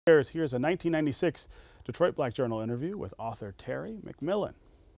Here's a 1996 Detroit Black Journal interview with author Terry McMillan.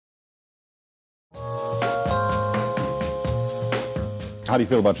 How do you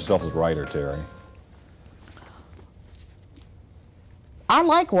feel about yourself as a writer, Terry? I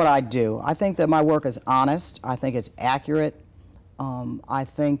like what I do. I think that my work is honest. I think it's accurate. I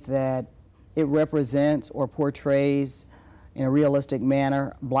think that it represents or portrays in a realistic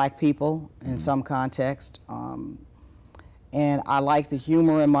manner black people in some context. And I like the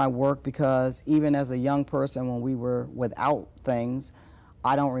humor in my work because even as a young person when we were without things,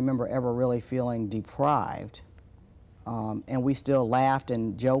 I don't remember ever really feeling deprived. And we still laughed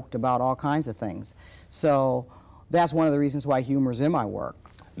and joked about all kinds of things. So that's one of the reasons why humor is in my work.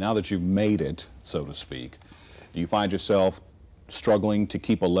 Now that you've made it, so to speak, do you find yourself struggling to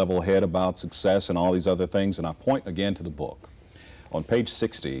keep a level head about success and all these other things? And I point again to the book. On page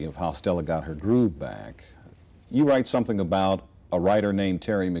 60 of How Stella Got Her Groove Back, you write something about a writer named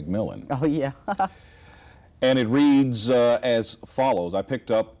Terry McMillan. Oh, yeah. And it reads as follows. I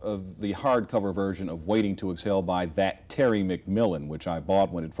picked up the hardcover version of Waiting to Exhale by that Terry McMillan, which I bought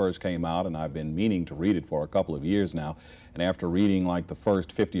when it first came out, and I've been meaning to read it for a couple of years now. And after reading like the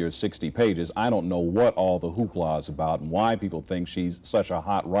first 50 or 60 pages, I don't know what all the hoopla is about and why people think she's such a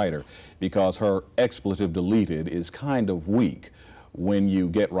hot writer, because her expletive deleted is kind of weak when you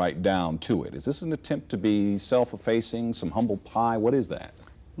get right down to it. Is this an attempt to be self-effacing, some humble pie? What is that?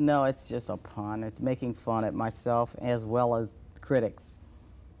 No, it's just a pun. It's making fun at myself as well as critics.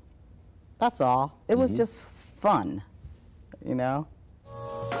 That's all. It was just fun, you know?